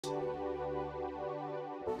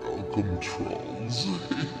welcome, trolls.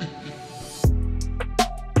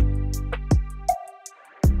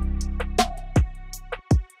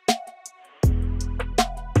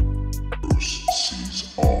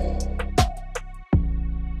 Sees all.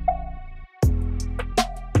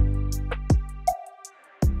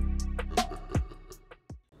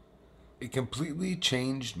 It completely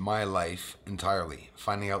changed my life entirely,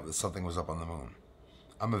 finding out that something was up on the moon.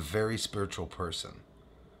 I'm a very spiritual person.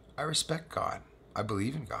 I respect God. I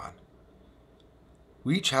believe in God.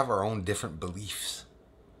 We each have our own different beliefs,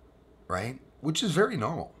 right? Which is very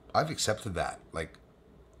normal. I've accepted that, like,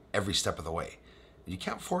 every step of the way. You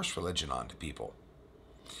can't force religion onto people.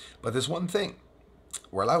 But there's one thing.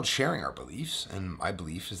 We're allowed sharing our beliefs, and my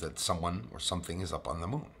belief is that someone or something is up on the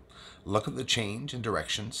moon. Look at the change in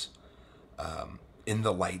directions in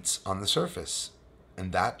the lights on the surface.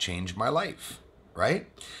 And that changed my life, right?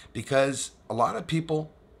 Because a lot of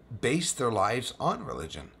people base their lives on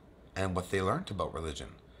religion and what they learned about religion.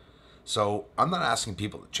 So I'm not asking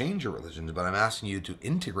people to change your religions, but I'm asking you to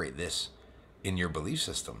integrate this in your belief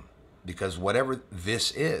system. Because whatever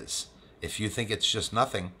this is, if you think it's just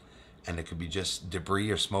nothing, and it could be just debris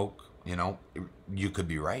or smoke, you know, you could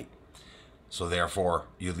be right. So therefore,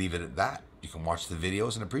 you leave it at that. You can watch the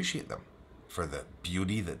videos and appreciate them for the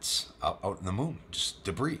beauty that's out in the moon, just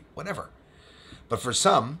debris, whatever. But for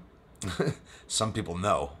some people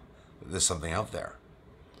know that there's something out there,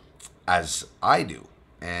 as I do.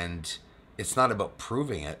 And it's not about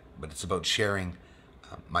proving it, but it's about sharing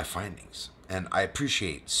my findings. And I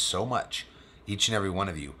appreciate so much each and every one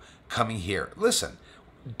of you coming here. Listen,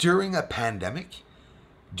 during a pandemic,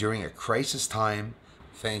 during a crisis time,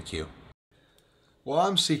 thank you. Well,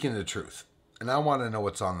 I'm seeking the truth, and I want to know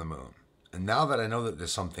what's on the moon. And now that I know that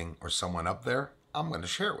there's something or someone up there, I'm going to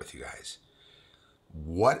share it with you guys.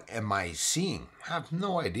 What am I seeing? I have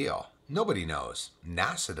no idea. Nobody knows.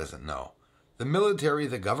 NASA doesn't know. The military,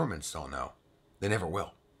 the governments don't know. They never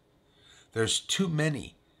will. There's too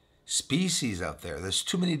many species out there. There's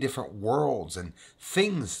too many different worlds and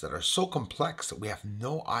things that are so complex that we have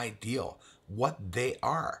no idea what they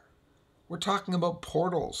are. We're talking about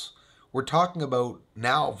portals. We're talking about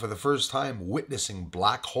now, for the first time, witnessing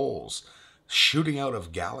black holes shooting out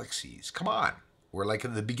of galaxies. Come on. We're like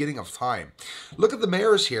in the beginning of time. Look at the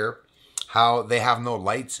mirrors here, how they have no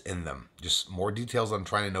lights in them. Just more details I'm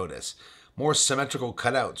trying to notice. More symmetrical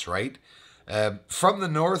cutouts, right? From the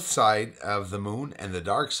north side of the moon and the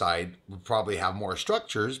dark side, we'll probably have more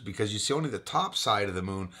structures because you see only the top side of the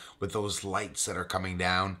moon with those lights that are coming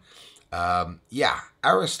down. Yeah,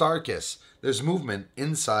 Aristarchus. There's movement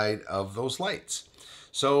inside of those lights.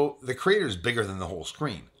 So the crater is bigger than the whole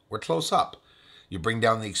screen. We're close up. You bring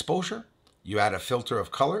down the exposure. You add a filter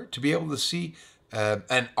of color to be able to see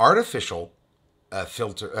an artificial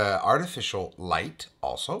artificial light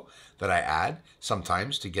also that I add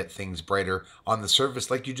sometimes to get things brighter on the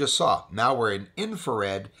surface like you just saw. Now we're in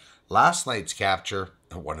infrared. Last night's capture,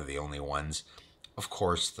 one of the only ones. Of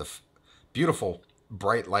course, the beautiful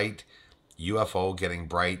bright light UFO getting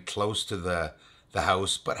bright close to the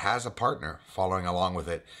house, but has a partner following along with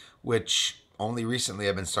it, which only recently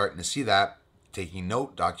I've been starting to see that, taking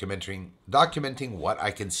note, documenting what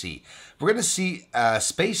I can see. We're going to see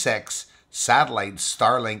SpaceX satellite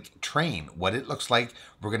Starlink train, what it looks like.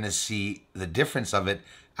 We're going to see the difference of it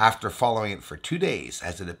after following it for 2 days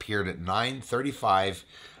as it appeared at 9:35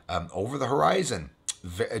 over the horizon,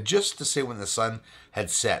 just to say when the sun had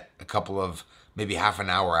set, a couple of maybe half an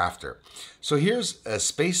hour after. So here's a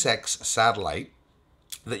SpaceX satellite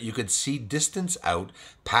that you could see distance out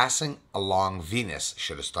passing along Venus.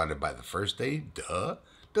 Should have started by the first day. Duh.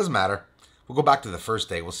 Doesn't matter. We'll go back to the first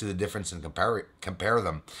day. We'll see the difference and compare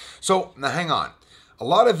them. So now hang on. A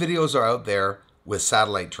lot of videos are out there with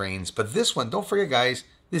satellite trains, but this one, don't forget guys,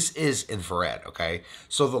 this is infrared, okay?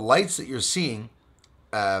 So the lights that you're seeing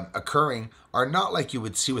occurring are not like you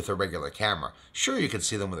would see with a regular camera. Sure, you could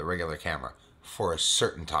see them with a regular camera for a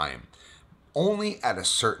certain time. Only at a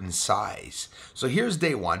certain size. So here's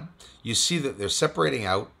day one. You see that they're separating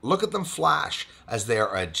out. Look at them flash as they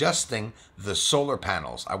are adjusting the solar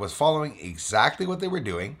panels. I was following exactly what they were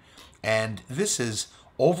doing. And this is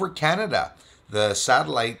over Canada. The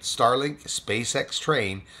satellite Starlink SpaceX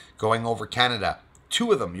train going over Canada.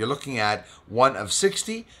 Two of them. You're looking at one of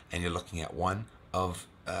 60 and you're looking at one of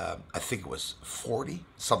I think it was 40,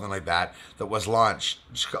 something like that, that was launched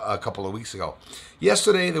a couple of weeks ago.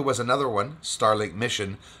 Yesterday, there was another one, Starlink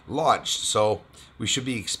mission, launched. So we should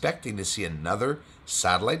be expecting to see another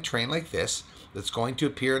satellite train like this that's going to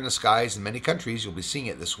appear in the skies in many countries. You'll be seeing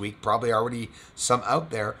it this week, probably already some out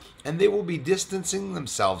there, and they will be distancing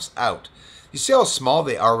themselves out. You see how small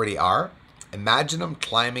they already are? Imagine them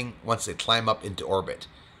climbing once they climb up into orbit.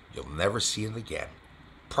 You'll never see it again.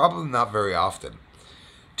 Probably not very often.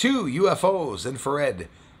 2 UFOs, infrared,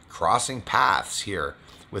 crossing paths here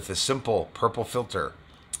with a simple purple filter.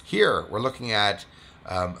 Here we're looking at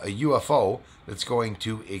a UFO that's going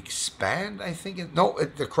to expand, I think.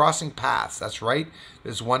 They're crossing paths. That's right.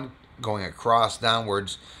 There's one going across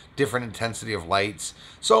downwards, different intensity of lights.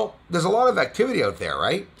 So there's a lot of activity out there,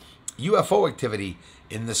 right? UFO activity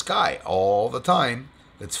in the sky all the time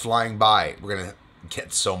that's flying by. We're going to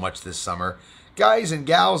get so much this summer. Guys and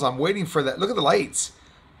gals, I'm waiting for that. Look at the lights.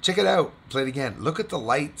 Check it out. Play it again. Look at the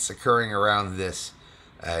lights occurring around this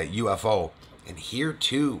UFO. And here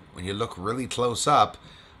too, when you look really close up,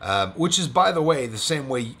 which is, by the way, the same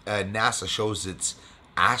way NASA shows its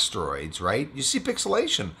asteroids, right? You see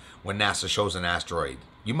pixelation when NASA shows an asteroid.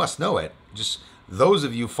 You must know it. Just those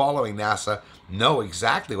of you following NASA know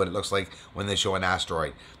exactly what it looks like when they show an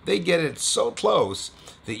asteroid. They get it so close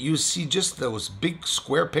that you see just those big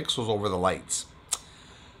square pixels over the lights.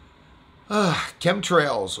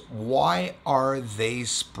 Chemtrails, why are they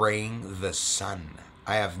spraying the sun?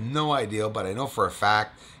 I have no idea, but I know for a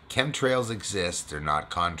fact chemtrails exist. They're not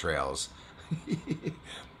contrails.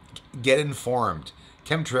 Get informed.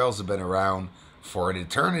 Chemtrails have been around for an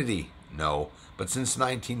eternity. No, but since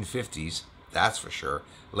 1950s, that's for sure,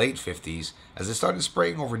 late 50s, as they started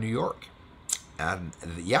spraying over New York. And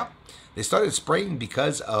yeah, they started spraying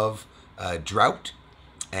because of drought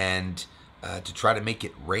and to try to make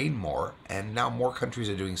it rain more. And now more countries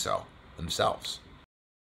are doing so themselves.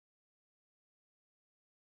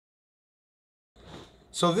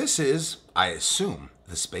 So this is, I assume,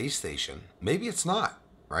 the space station. Maybe it's not,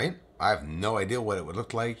 right? I have no idea what it would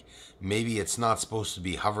look like. Maybe it's not supposed to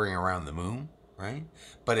be hovering around the moon, right?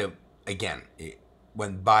 But it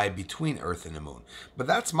went by between Earth and the moon. But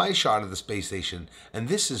that's my shot of the space station. And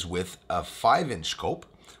this is with a 5-inch scope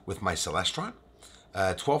with my Celestron,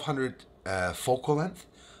 1200 focal length.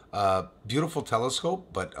 Beautiful telescope,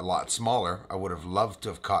 but a lot smaller. I would have loved to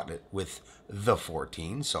have caught it with the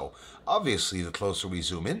 14. So obviously the closer we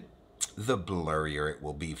zoom in, the blurrier it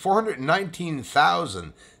will be.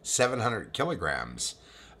 419,700 kilograms.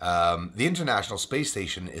 The International Space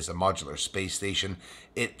Station is a modular space station.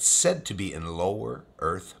 It's said to be in lower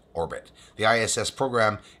Earth orbit. The ISS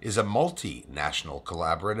program is a multinational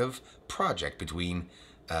collaborative project between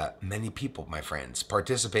many people, my friends.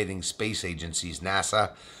 Participating space agencies,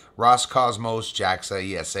 NASA, Roscosmos,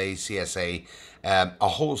 JAXA, ESA, CSA, a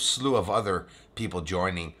whole slew of other people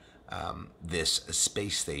joining this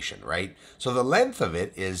space station, right? So the length of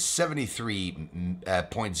it is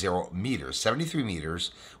 73.0 meters, 73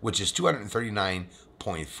 meters, which is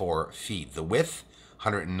 239.4 feet. The width,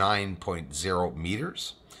 109.0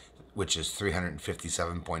 meters, which is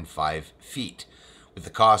 357.5 feet, with the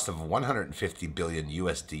cost of 150 billion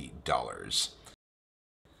USD dollars.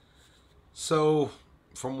 So,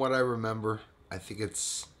 from what I remember, I think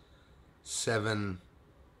it's 7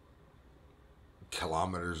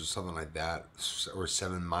 kilometers or something like that, or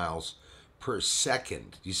 7 miles per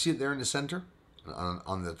second. You see it there in the center,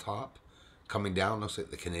 on the top, coming down. Looks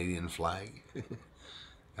like the Canadian flag.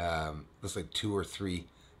 Looks like 2 or 3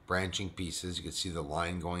 branching pieces. You can see the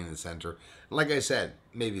line going in the center. And like I said,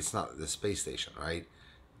 maybe it's not the space station, right?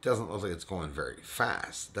 It doesn't look like it's going very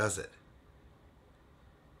fast, does it?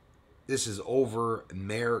 This is over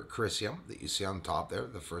Mare Crisium that you see on top there,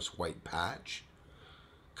 the first white patch.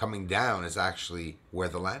 Coming down is actually where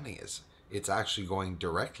the landing is. It's actually going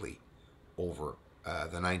directly over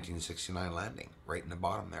the 1969 landing, right in the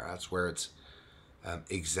bottom there. That's where it's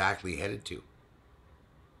exactly headed to.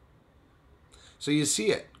 So you see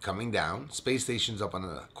it coming down. Space station's up on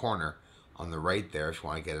the corner on the right there if you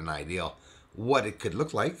want to get an idea what it could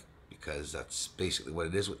look like, because that's basically what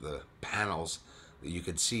it is with the panels that you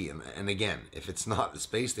could see. And again, if it's not the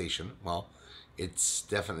space station, well, it's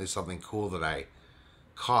definitely something cool that I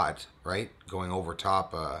caught, right? Going over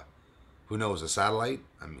top, who knows, a satellite?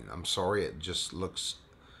 I mean, I'm sorry, it just looks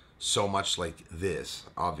so much like this,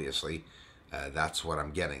 obviously. That's what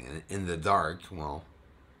I'm getting. And in the dark, well,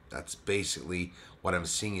 that's basically what I'm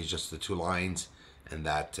seeing is just the 2 lines and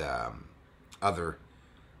that other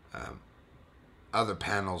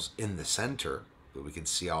panels in the center that we can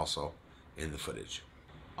see also in the footage.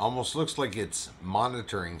 Almost looks like it's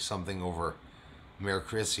monitoring something over Mare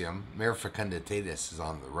Crisium. Mare Fecunditatis is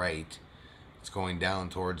on the right. It's going down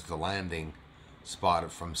towards the landing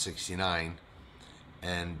spot from 69.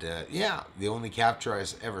 And yeah, the only capture I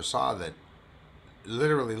ever saw that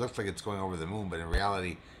literally looked like it's going over the moon, but in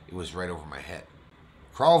reality, it was right over my head.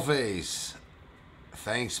 Crawlface,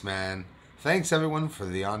 thanks, man. Thanks everyone for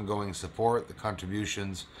the ongoing support, the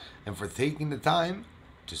contributions, and for taking the time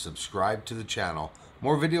to subscribe to the channel.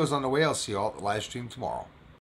 More videos on the way. I'll see you all at the live stream tomorrow.